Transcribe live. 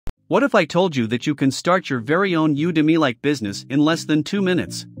What if I told you that you can start your very own Udemy-Like business in less than 2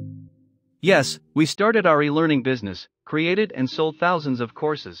 minutes? Yes, we started our e-learning business, created and sold thousands of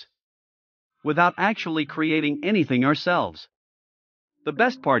courses, without actually creating anything ourselves. The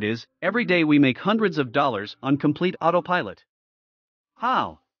best part is, every day we make hundreds of dollars on complete autopilot.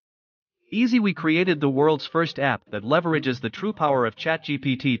 How? Easy. We created the world's first app that leverages the true power of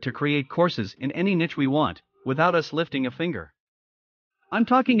ChatGPT to create courses in any niche we want, without us lifting a finger. I'm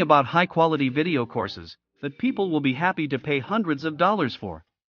talking about high-quality video courses that people will be happy to pay hundreds of dollars for.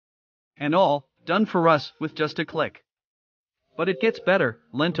 And all done for us with just a click. But it gets better.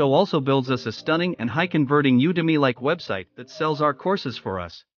 Lento also builds us a stunning and high-converting Udemy-like website that sells our courses for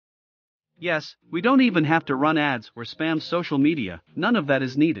us. Yes, we don't even have to run ads or spam social media, none of that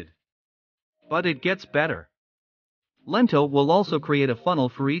is needed. But it gets better. Lento will also create a funnel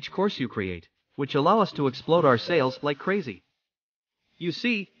for each course you create, which allow us to explode our sales like crazy. You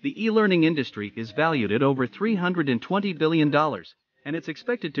see, the e-learning industry is valued at over $320 billion, and it's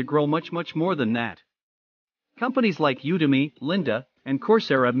expected to grow much more than that. Companies like Udemy, Lento, and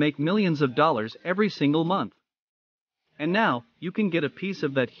Coursera make millions of dollars every single month. And now, you can get a piece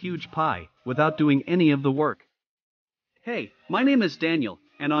of that huge pie, without doing any of the work. Hey, my name is Daniel,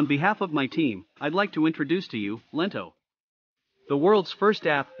 and on behalf of my team, I'd like to introduce to you, Lento. The world's first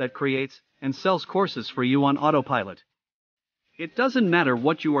app that creates and sells courses for you on autopilot. It doesn't matter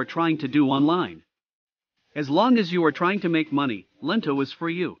what you are trying to do online. As long as you are trying to make money, Lento is for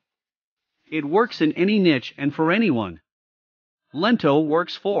you. It works in any niche and for anyone. Lento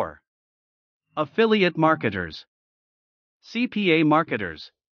works for affiliate marketers, CPA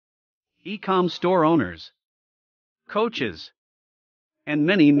marketers, e-com store owners, coaches, and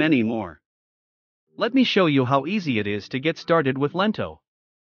many more. Let me show you how easy it is to get started with Lento.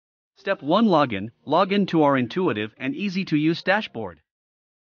 Step 1. Login. Log in to our intuitive and easy-to-use dashboard.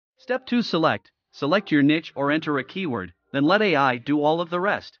 Step 2. Select your niche or enter a keyword, then let AI do all of the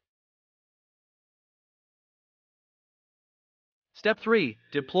rest. Step 3.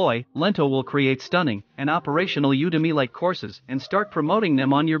 Deploy. Lento will create stunning and operational Udemy-like courses and start promoting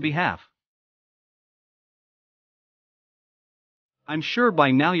them on your behalf. I'm sure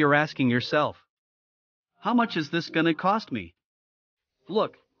by now you're asking yourself, how much is this gonna cost me?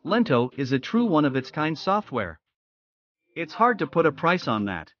 Look, Lento is a true one-of-its-kind software. It's hard to put a price on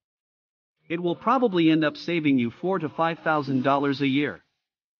that. It will probably end up saving you $4,000 to $5,000 a year.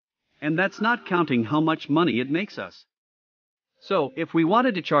 And that's not counting how much money it makes us. So, if we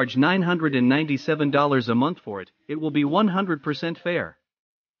wanted to charge $997 a month for it, it will be 100% fair.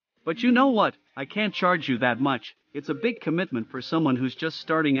 But you know what? I can't charge you that much. It's a big commitment for someone who's just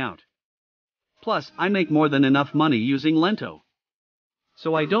starting out. Plus, I make more than enough money using Lento.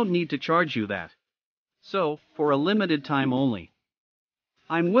 So I don't need to charge you that. So, for a limited time only,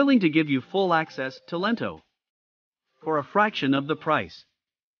 I'm willing to give you full access to Lento. For a fraction of the price.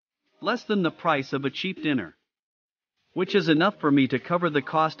 Less than the price of a cheap dinner. Which is enough for me to cover the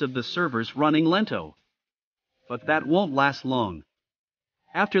cost of the servers running Lento. But that won't last long.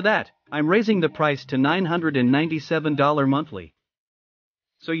 After that, I'm raising the price to $997 monthly.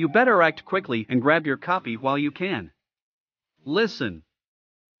 So you better act quickly and grab your copy while you can. Listen.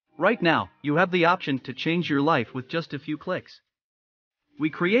 Right now, you have the option to change your life with just a few clicks. We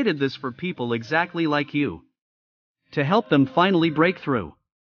created this for people exactly like you. To help them finally break through.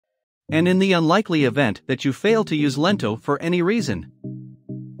 And in the unlikely event that you fail to use Lento for any reason,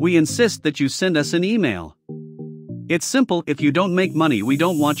 we insist that you send us an email. It's simple. If you don't make money, we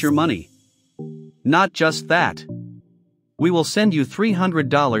don't want your money. Not just that. We will send you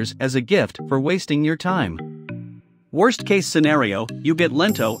 $300 as a gift for wasting your time. Worst case scenario, you get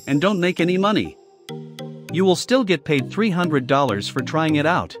Lento and don't make any money. You will still get paid $300 for trying it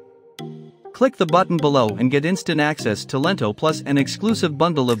out. Click the button below and get instant access to Lento plus an exclusive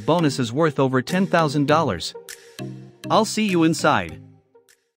bundle of bonuses worth over $10,000. I'll see you inside.